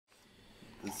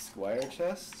The Squire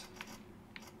chest?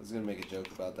 I was gonna make a joke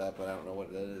about that, but I don't know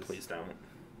what that is. Please don't.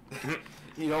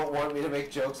 You don't want me to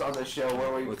make jokes on the show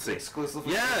where we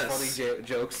exclusively make funny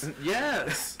jokes?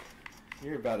 Yes!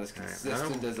 You're about as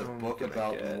consistent as a book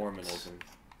about Mormonism.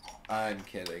 I'm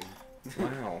kidding.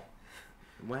 Wow.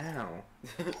 Wow.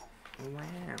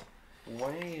 Wow.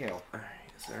 Wow.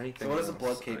 Alright, is there anything So what does a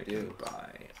blood cape do?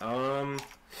 Buy?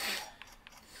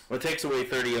 Well, it takes away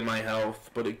 30 of my health,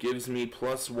 but it gives me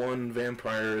 +1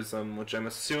 vampirism, which I'm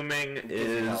assuming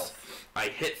is I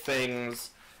hit things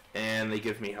and they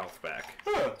give me health back.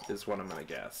 Huh. Is what I'm gonna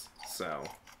guess. So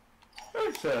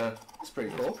that's pretty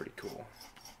cool. That's pretty cool.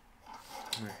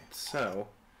 Alright, so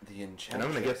the Enchantress. And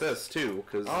I'm gonna get this too,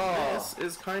 because this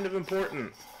is kind of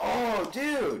important. Oh,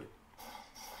 dude!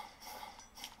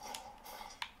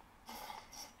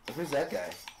 Who's that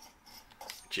guy?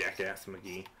 Jackass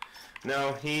McGee.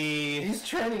 No, he's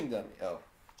training them. Oh.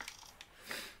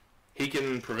 He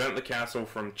can prevent the castle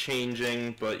from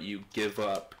changing, but you give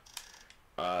up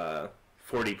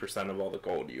 40% of all the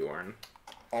gold you earn.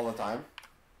 All the time?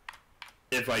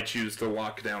 If I choose to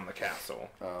lock down the castle.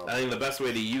 Oh. I think the best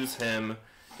way to use him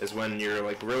is when you're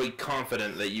like really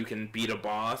confident that you can beat a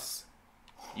boss.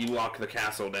 You lock the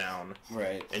castle down.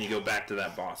 Right. And you go back to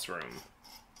that boss room.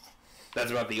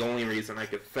 That's about the only reason I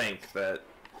could think that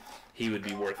he would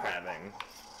be worth having.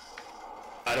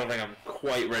 I don't think I'm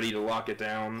quite ready to lock it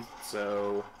down,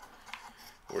 so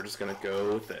we're just gonna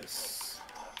go with this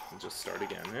and just start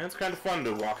again. And it's kind of fun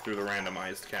to walk through the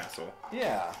randomized castle.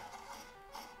 Yeah.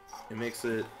 It makes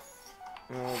it,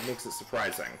 well, it makes it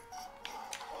surprising.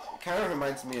 It kind of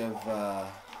reminds me of, oh,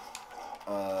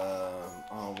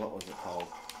 what was it called?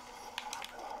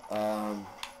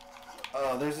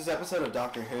 Oh, there's this episode of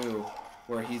Doctor Who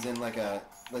where he's in the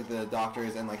doctor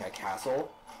is in like a castle,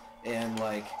 and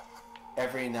like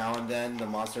every now and then the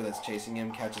monster that's chasing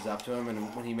him catches up to him,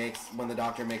 and when the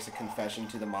doctor makes a confession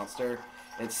to the monster,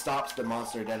 it stops the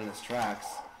monster dead in its tracks.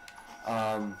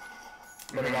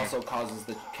 But it also causes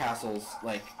the castle's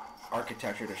like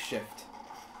architecture to shift.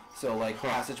 So like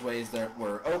passageways that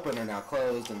were open are now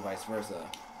closed, and vice versa.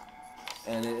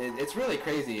 And it's really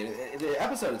crazy. The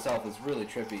episode itself is really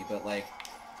trippy, but like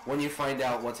when you find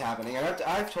out what's happening, and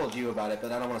I've told you about it,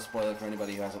 but I don't want to spoil it for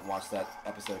anybody who hasn't watched that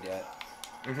episode yet.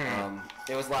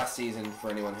 It was last season for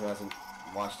anyone who hasn't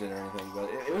watched it or anything, but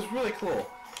it was really cool.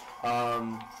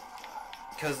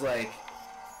 Because like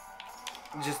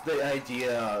just the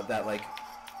idea that like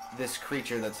this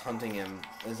creature that's hunting him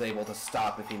is able to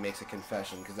stop if he makes a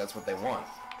confession, because that's what they want.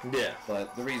 Yeah.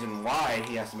 But the reason why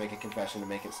he has to make a confession to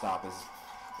make it stop is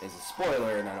a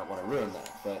spoiler, and I don't want to ruin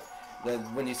that. But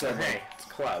when you said, hey, it's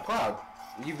Cloud. Cloud,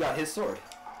 you've got his sword.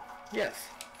 Yes.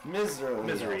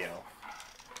 Misery elf.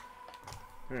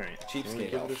 Alright.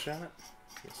 Cheapskate give it a shot?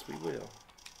 Yes, we will.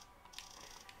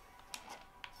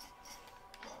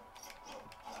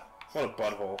 What a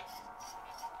butthole.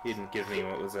 He didn't give me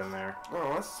what was in there.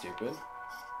 Oh, that's stupid.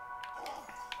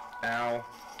 Ow.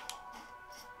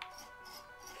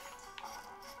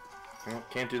 Well,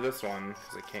 can't do this one,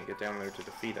 because I can't get down there to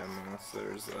defeat him unless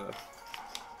there's a...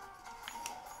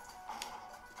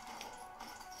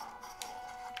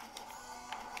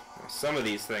 Some of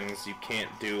these things you can't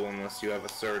do unless you have a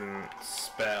certain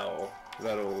spell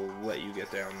that'll let you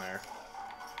get down there.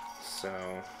 So,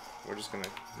 we're just gonna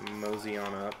mosey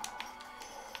on up.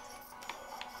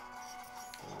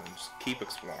 And just keep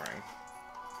exploring.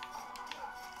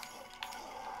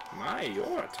 My,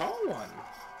 you're a tall one.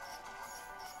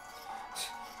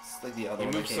 It's like the other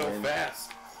one. You move so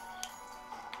fast.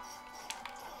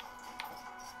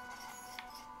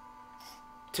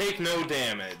 Take no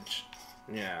damage.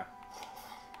 Yeah.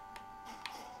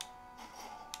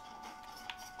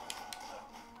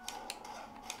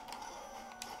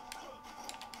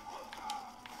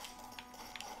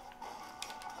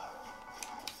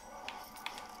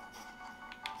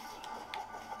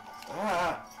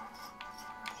 Ah!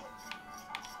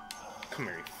 Come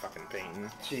here, you fucking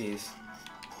pain. Jeez.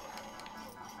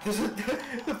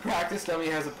 The practice dummy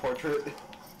has a portrait.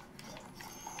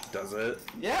 Does it?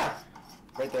 Yeah!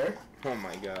 Right there. Oh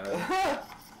my god.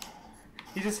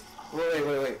 He just...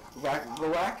 Wait.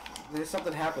 Whack? There's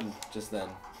something happened just then.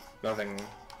 Nothing.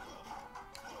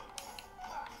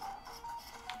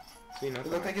 See, nothing.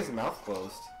 It looked like his mouth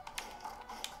closed.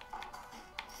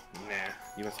 Nah,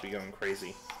 you must be going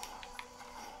crazy.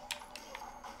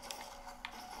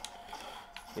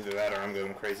 Either that or I'm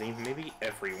going crazy. Maybe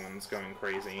everyone's going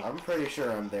crazy. I'm pretty sure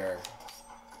I'm there.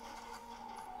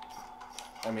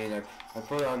 I mean, I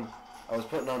was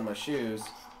putting on my shoes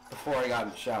before I got in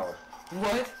the shower.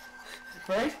 What?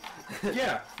 Right?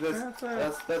 Yeah,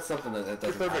 that's something that doesn't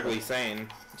You're perfectly happen. sane.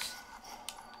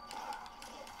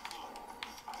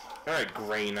 Alright,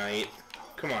 Grey Knight.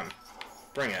 Come on.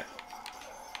 Bring it.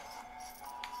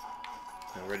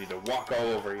 I'm ready to walk all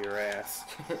over your ass.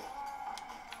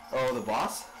 Oh, the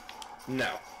boss? No.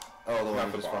 Oh, the one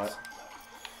Not the just boss. fought.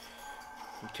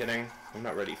 I'm kidding. I'm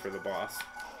not ready for the boss.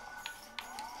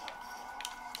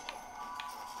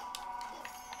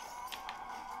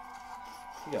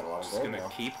 You got a lot of Just gold gonna now.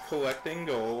 keep collecting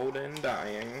gold and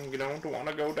dying. You don't want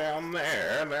to go down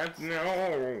there. That's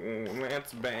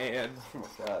bad. Oh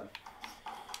my god.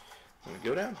 I'm gonna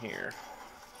go down here.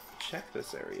 Check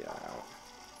this area out.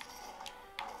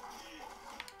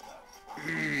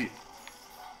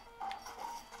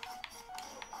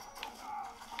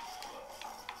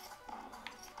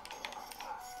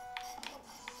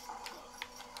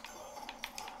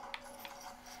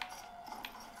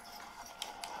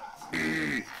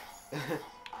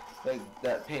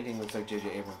 That painting looks like J.J.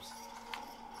 Abrams.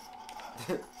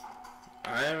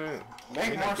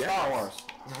 Make more Star Wars.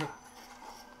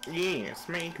 Yes,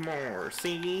 make more.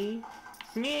 See?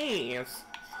 Yes.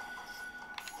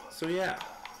 So yeah.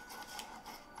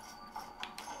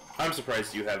 I'm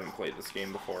surprised you haven't played this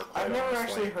game before. I've never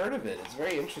honestly. actually heard of it. It's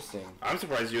very interesting. I'm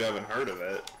surprised you haven't heard of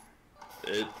it.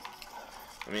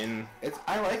 I mean...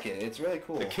 I like it. It's really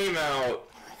cool. It came out...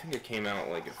 I think it came out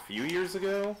like a few years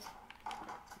ago.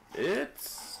 I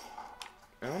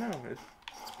don't know.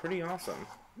 It's pretty awesome.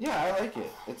 Yeah, I like it.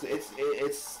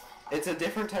 It's a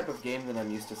different type of game than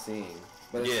I'm used to seeing.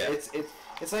 But Yeah.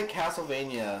 it's like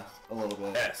Castlevania a little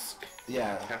bit. Esque.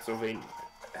 Yeah.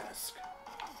 Castlevania-esque.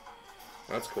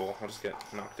 That's cool. I'll just get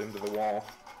knocked into the wall.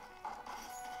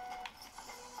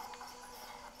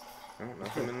 Oh,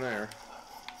 nothing in there.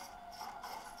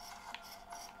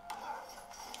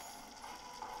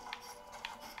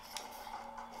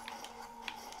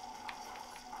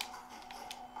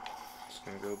 Just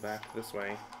gonna go back this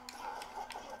way.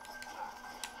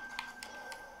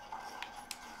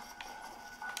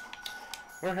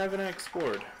 Where haven't I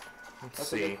explored? Let's That's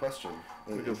see. a good question.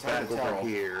 I'm gonna go It's hard back to over tell.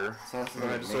 here. Sounds And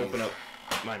I like just a maze. open up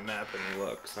my map and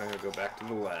look. So I'm gonna go back to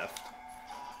the left.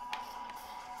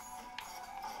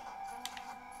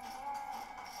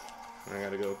 And I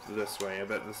gotta go this way. I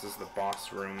bet this is the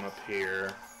boss room up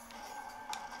here.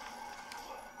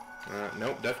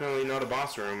 Nope, definitely not a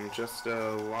boss room. Just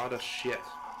a lot of shit.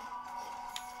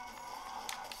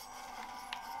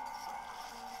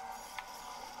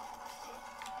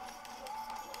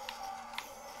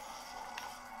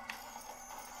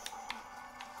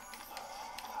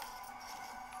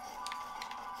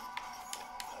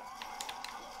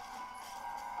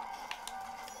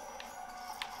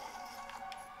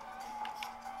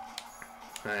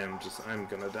 I'm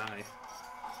gonna die.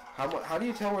 How do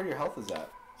you tell where your health is at?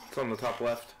 It's on the top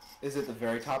left. Is it the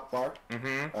very top bar?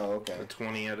 Mm-hmm. Oh, okay. The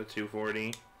 20 out of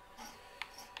 240.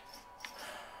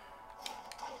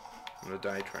 I'm gonna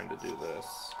die trying to do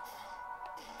this.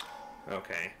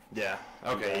 Okay. Yeah.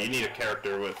 Okay. You need a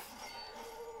character with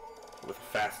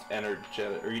fast energy,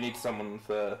 or you need someone with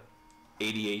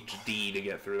ADHD to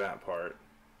get through that part.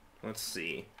 Let's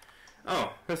see.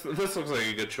 Oh, this looks like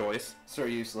a good choice. So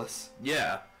useless.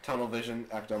 Yeah. Tunnel vision,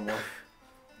 ectomorph.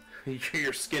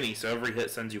 You're skinny, so every hit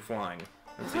sends you flying.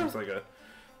 That seems like a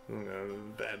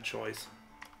bad choice.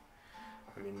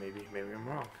 I mean, maybe I'm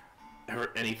wrong.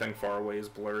 Anything far away is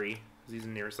blurry, because he's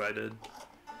nearsighted.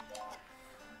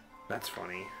 That's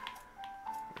funny.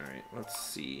 Alright, let's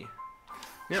see.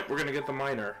 Yep, we're gonna get the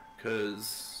miner,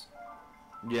 because,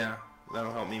 yeah,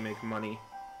 that'll help me make money.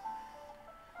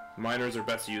 Miners are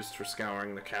best used for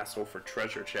scouring the castle for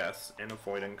treasure chests and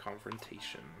avoiding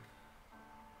confrontation.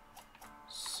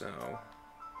 So,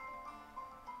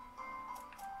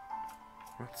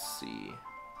 let's see.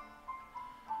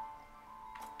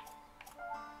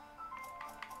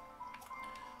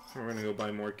 We're gonna go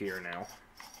buy more gear now.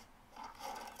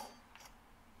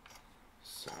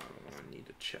 So, I need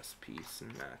a chest piece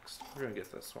next. We're gonna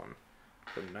get this one.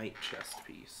 The knight chest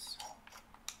piece.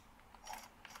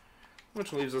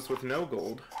 Which leaves us with no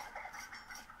gold.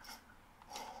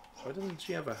 Why doesn't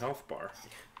she have a health bar?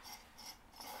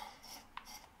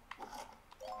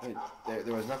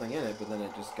 There was nothing in it, but then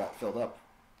it just got filled up.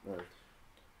 Or...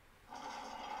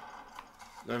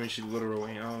 I mean, she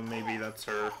literally... Oh, maybe that's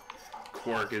her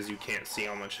quirk, is you can't see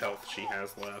how much health she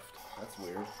has left. That's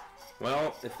weird.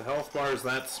 Well, if the health bar is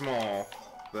that small,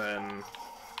 then...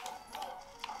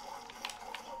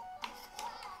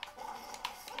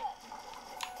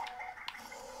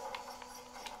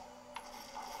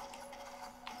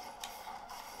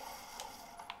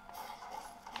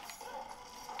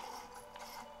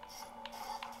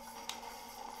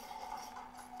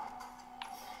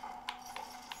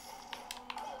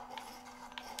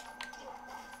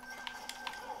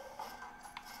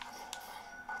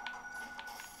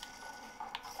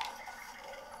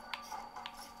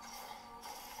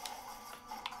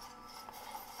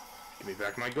 me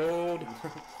back my gold.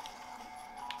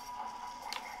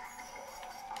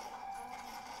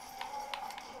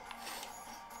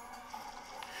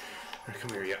 Come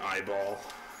here, you eyeball.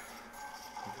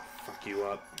 Fuck you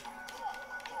up.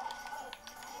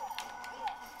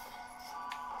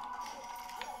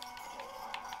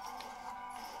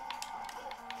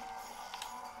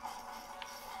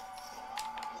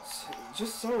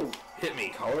 Just so hit me.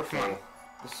 Colorful.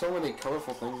 There's so many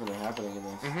colorful things that are happening in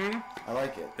this. Mm-hmm. I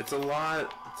like it. It's a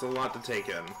lot. It's a lot to take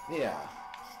in. Yeah.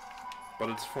 But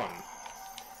it's fun.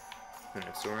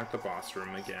 Alright, so we're at the boss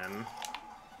room again.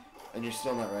 And you're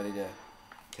still not ready to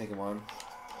take him on?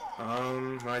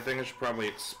 I think I should probably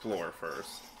explore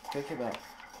first. Take him out.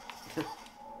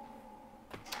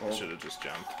 Well, should have just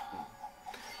jumped.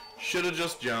 Should have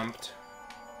just jumped.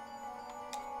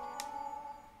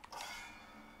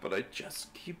 But I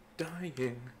just keep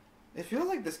dying. It feels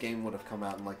like this game would have come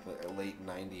out in like the late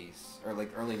 90s, or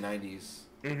like early 90s.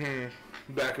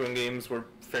 Mm-hmm. Back when games were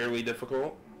fairly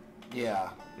difficult. Yeah.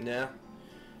 Yeah.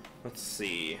 Let's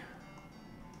see.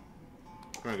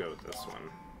 I'm gonna go with this one.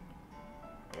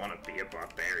 I want to be a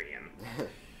barbarian.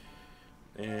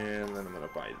 And then I'm gonna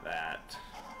buy that.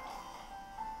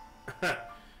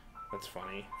 That's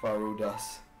funny.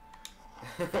 Farudas.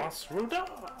 Boss Ruda!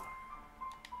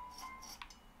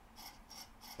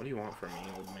 What do you want from me,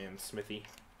 old man Smithy?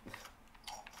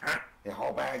 Your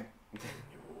whole bag. You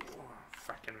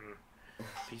fucking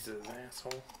piece of an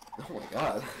asshole. Oh my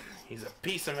god. He's a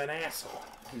piece of an asshole.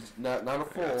 He's not a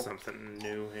fool. I got something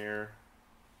new here.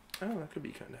 Oh, that could be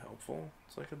kind of helpful.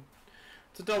 It's like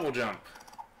it's a double jump.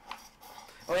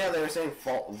 Oh yeah, they were saying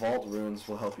vault runes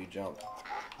will help you jump.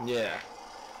 Yeah.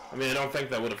 I mean, I don't think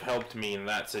that would have helped me in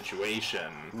that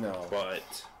situation. No.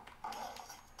 But,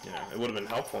 you know, it would have been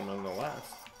helpful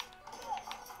nonetheless.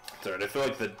 It's alright. I feel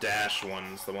like the dash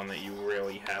one's the one that you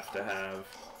really have to have.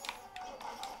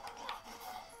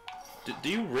 Do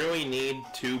you really need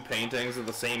two paintings of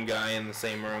the same guy in the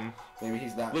same room? Maybe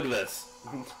he's not. Look at this.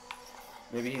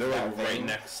 Maybe he's They're not like right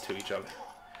next to each other.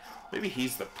 Maybe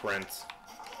he's the prince.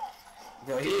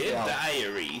 No, he's Dear the elf.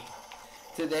 diary.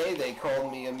 Today they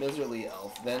called me a miserly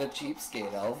elf, then a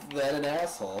cheapskate elf, then an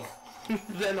asshole.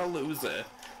 Then a loser.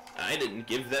 I didn't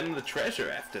give them the treasure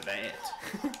after that.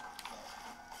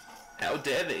 How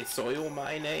dare they soil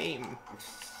my name?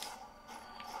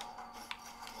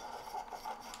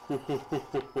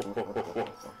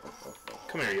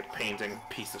 Come here, you painting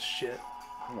piece of shit.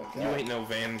 Oh my god. You ain't no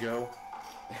Van Gogh.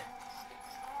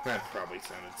 That probably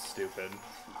sounded stupid.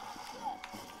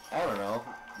 I don't know.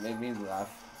 Made me laugh.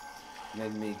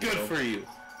 Made me Good giggle. for you.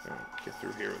 Alright, get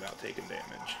through here without taking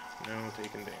damage. No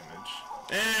taking damage.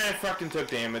 I fucking took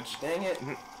damage. Dang it.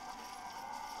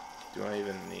 Do I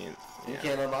even need... You Yeah.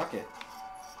 can't unlock it.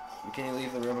 Can you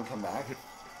leave the room and come back?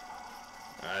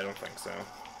 I don't think so.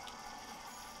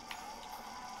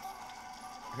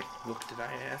 Look, did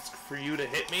I ask for you to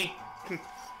hit me?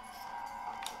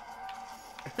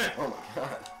 Oh my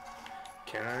god.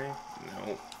 Can I?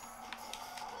 No.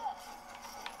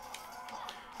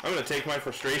 I'm gonna take my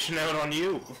frustration out on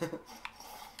you.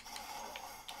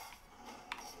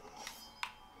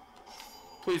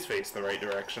 Please face the right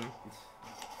direction.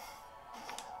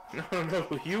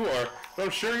 No, you are. I'm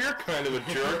sure you're kind of a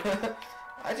jerk.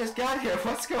 I just got here.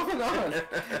 What's going on?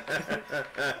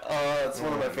 It's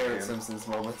one of my favorite man. Simpsons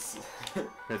moments.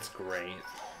 It's great.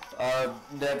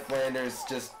 Ned Flanders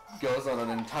just goes on an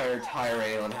entire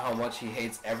tirade on how much he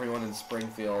hates everyone in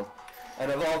Springfield.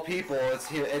 And of all people, it's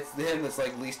him that's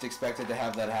like least expected to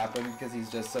have that happen because he's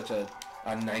just such a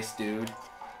nice dude.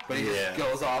 But he just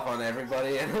goes off on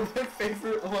everybody. And my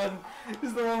favorite one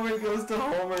is the one where he goes to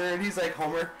Homer and he's like,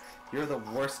 Homer, you're the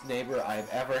worst neighbor I've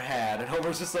ever had. And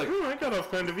Homer's just like, Ooh, I got off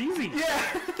kind of easy.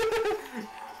 yeah.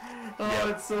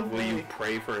 It's so funny. Will you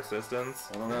pray for assistance?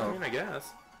 I don't know. I mean, I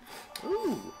guess.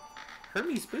 Ooh,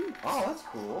 Hermes boots. Oh, that's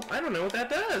cool. I don't know what that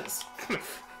does.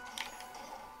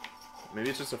 Maybe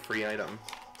it's just a free item.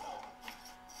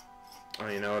 Oh,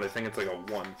 you know what? I think it's like a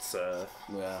once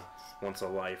a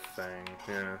life thing.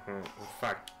 Yeah.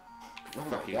 Fuck. Oh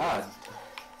Fuck my you. god.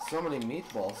 So many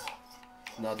meatballs.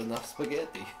 Not enough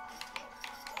spaghetti.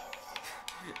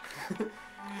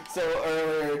 So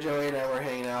earlier, Joey and I were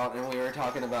hanging out, and we were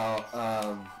talking about,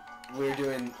 we were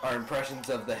doing our impressions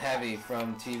of the Heavy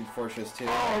from Team Fortress 2.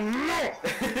 Oh no!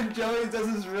 And Joey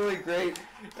does this really great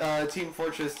Team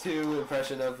Fortress 2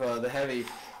 impression of the Heavy,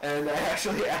 and I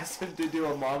actually asked him to do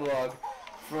a monologue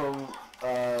from,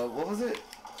 what was it?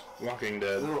 Walking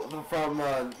Dead. From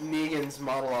Negan's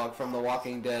monologue from The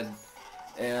Walking Dead.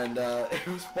 And it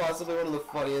was possibly one of the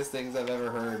funniest things I've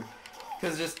ever heard.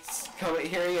 Because just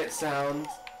hearing it sound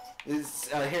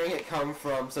Hearing it come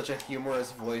from such a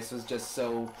humorous voice was just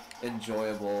so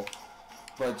enjoyable.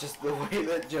 But just the way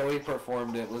that Joey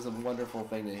performed it was a wonderful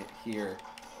thing to hear.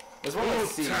 As well as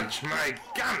see. Touch my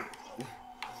gun!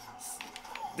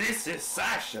 This is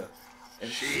Sasha, and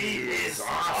she is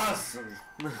awesome.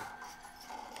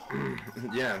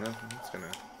 Yeah, that's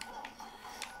gonna.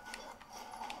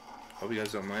 Hope you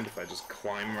guys don't mind if I just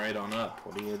climb right on up.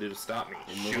 What are you gonna do to stop me?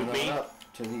 And Shoot me?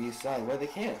 up to the east side. Well, they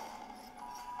can't.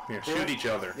 Yeah, shoot each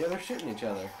other. Yeah, they're shooting each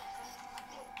other.